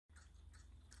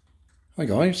Hi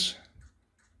guys,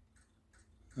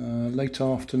 late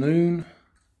afternoon,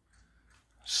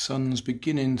 sun's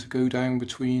beginning to go down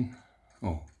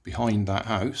behind that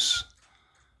house.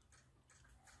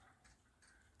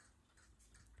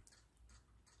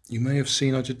 You may have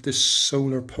seen I did this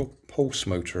solar pulse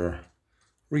motor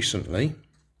recently.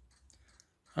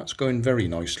 That's going very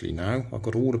nicely now. I've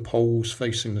got all the poles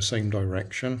facing the same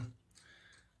direction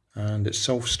and it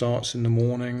self-starts in the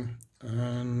morning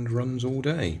and runs all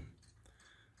day.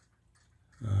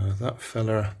 That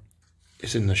fella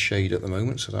is in the shade at the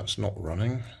moment, so that's not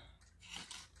running.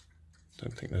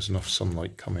 Don't think there's enough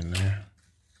sunlight coming there.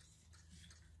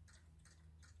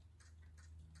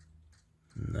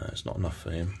 No, it's not enough for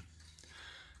him.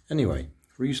 Anyway,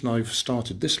 the reason I've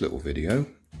started this little video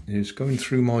is going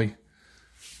through my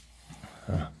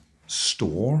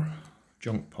store,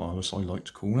 junk pile as I like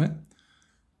to call it.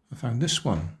 I found this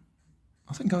one.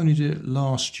 I think I only did it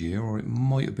last year, or it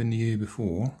might have been the year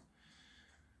before.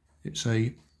 It's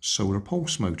a solar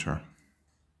pulse motor.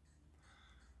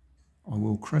 I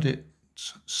will credit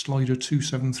Slider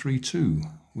 2732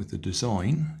 with the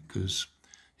design because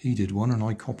he did one and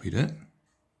I copied it.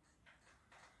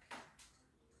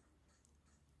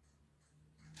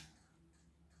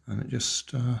 And it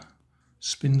just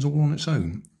spins all on its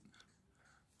own.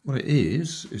 What it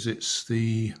is it's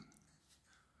the...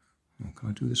 Oh, can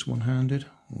I do this one-handed?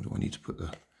 Or do I need to put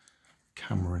the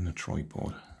camera in the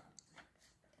tripod?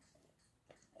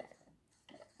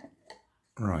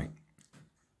 Right,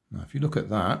 now if you look at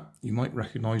that, you might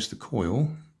recognise the coil,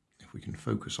 if we can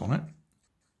focus on it.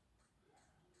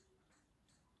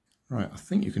 Right, I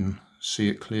think you can see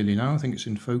it clearly now. I think it's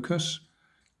in focus.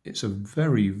 It's a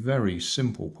very, very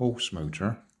simple pulse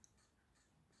motor.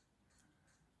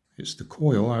 It's the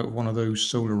coil out of one of those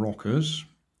solar rockers.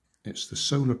 It's the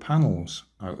solar panels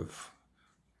out of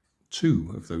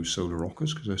two of those solar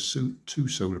rockers, because there's two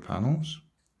solar panels.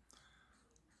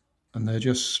 And they're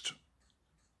just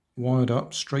wired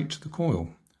up straight to the coil.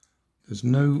 There's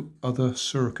no other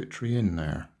circuitry in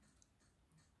there.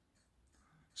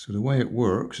 So the way it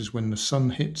works is when the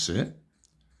sun hits it,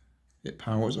 it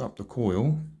powers up the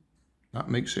coil. That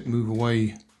makes it move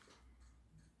away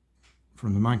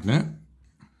from the magnet,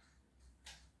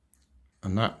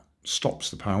 and that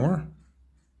stops the power.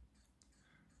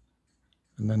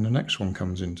 And then the next one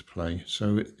comes into play.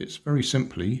 So it's very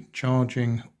simply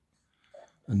charging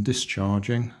and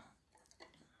discharging,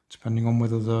 depending on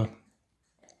whether the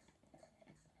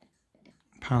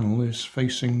panel is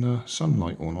facing the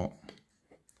sunlight or not.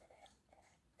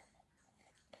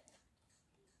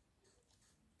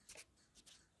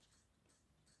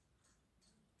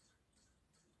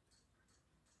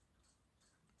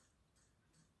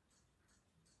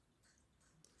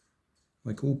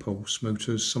 Like all pulse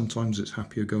motors, sometimes it's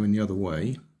happier going the other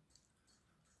way.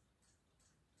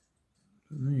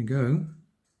 But there you go.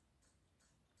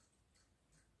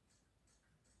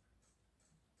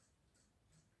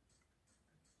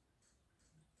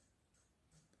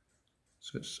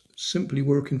 So it's simply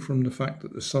working from the fact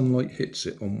that the sunlight hits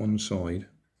it on one side.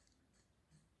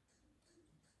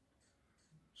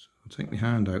 So I'll take my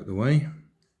hand out the way.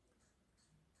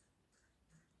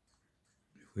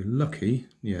 If we're lucky,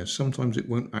 yeah, sometimes it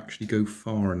won't actually go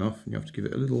far enough and you have to give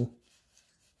it a little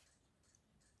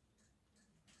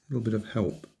bit of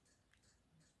help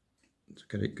to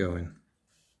get it going.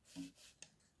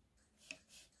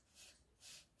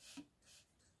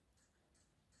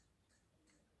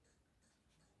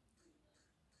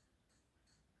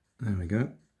 There we go.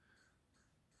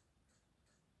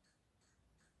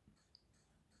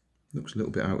 Looks a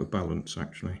little bit out of balance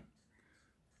actually.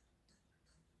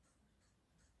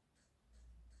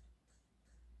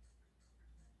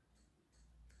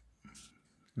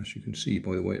 As you can see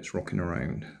by the way it's rocking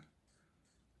around.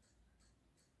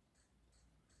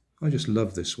 I just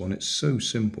love this one, it's so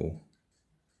simple.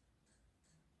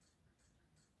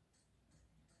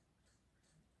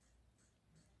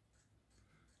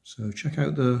 So check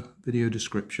out the video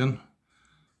description.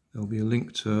 There'll be a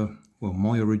link to, well,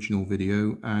 my original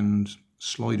video and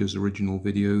Slider's original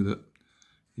video that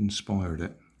inspired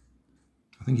it.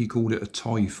 I think he called it a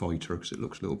TIE fighter because it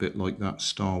looks a little bit like that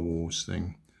Star Wars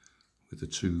thing with the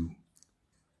two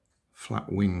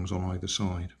flat wings on either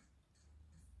side.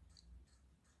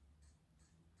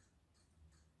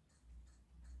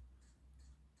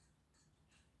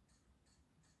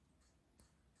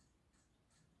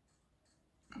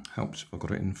 Helps if I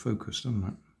got it in focus, doesn't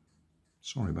it?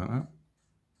 Sorry about that.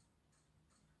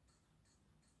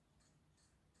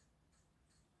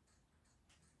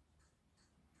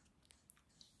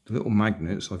 The little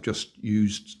magnets, I've just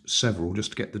used several just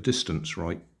to get the distance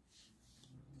right.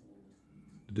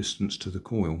 the distance to the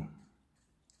coil.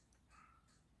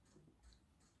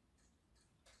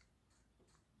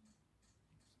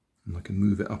 And I can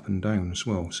move it up and down as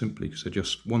well, simply because there's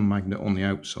just one magnet on the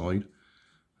outside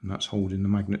and that's holding the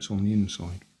magnets on the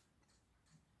inside.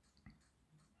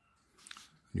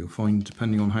 And you'll find,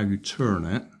 depending on how you turn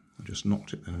it, I just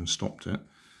knocked it then and stopped it,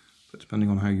 but depending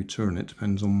on how you turn it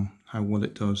depends on how well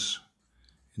it does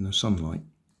in the sunlight.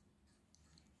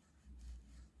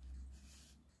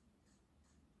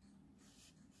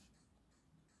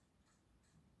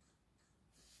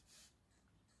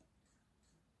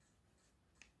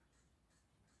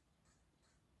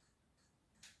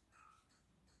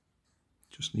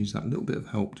 Just needs that little bit of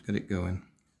help to get it going.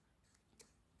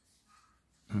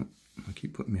 Oh, I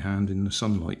keep putting my hand in the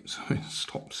sunlight so it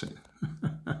stops it.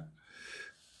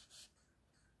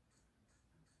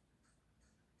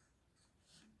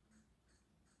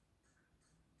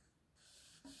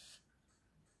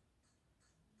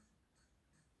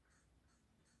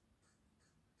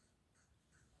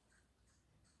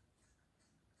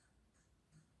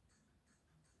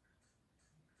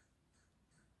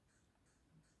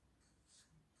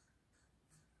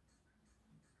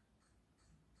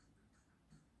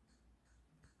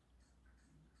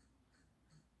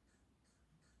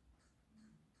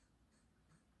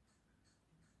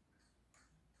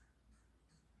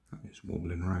 It's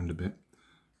wobbling around a bit.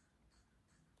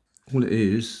 All it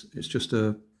is, it's just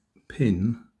a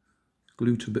pin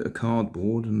glued to a bit of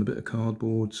cardboard, and the bit of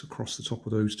cardboard's across the top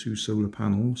of those two solar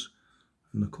panels,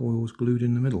 and the coil's glued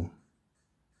in the middle.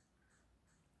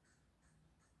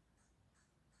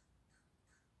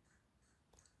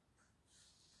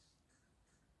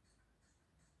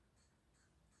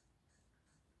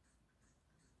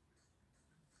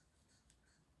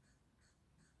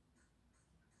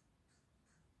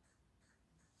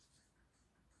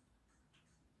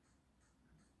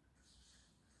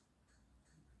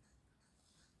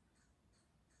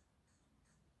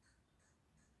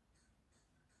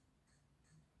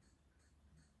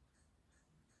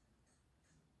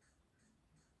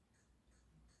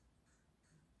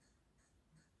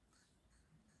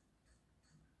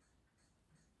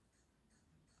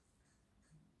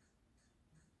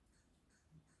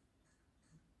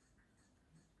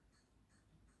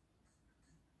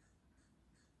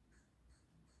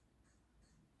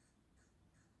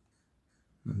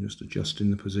 I'm just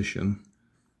adjusting the position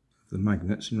of the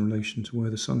magnets in relation to where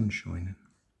the sun's shining.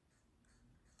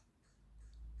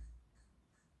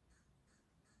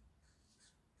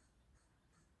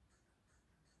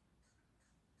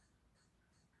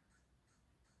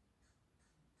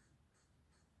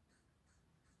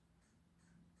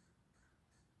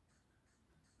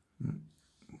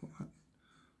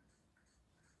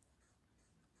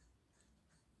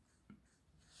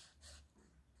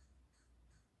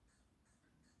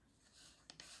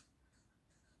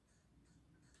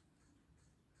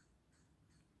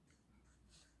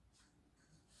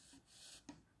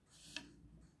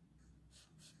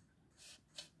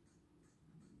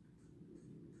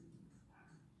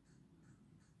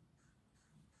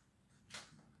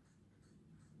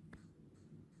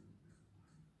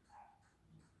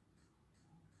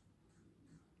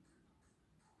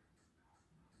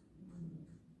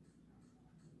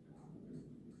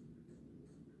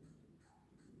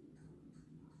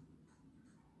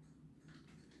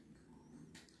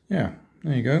 Yeah,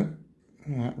 there you go.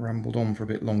 Well, that rambled on for a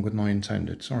bit longer than I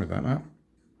intended. Sorry about that.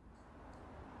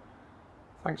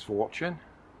 Thanks for watching.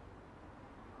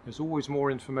 There's always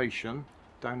more information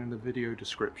down in the video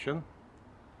description.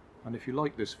 And if you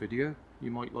like this video, you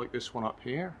might like this one up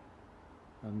here.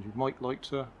 And you might like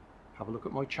to have a look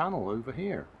at my channel over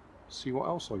here. See what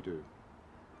else I do.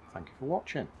 Thank you for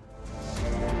watching.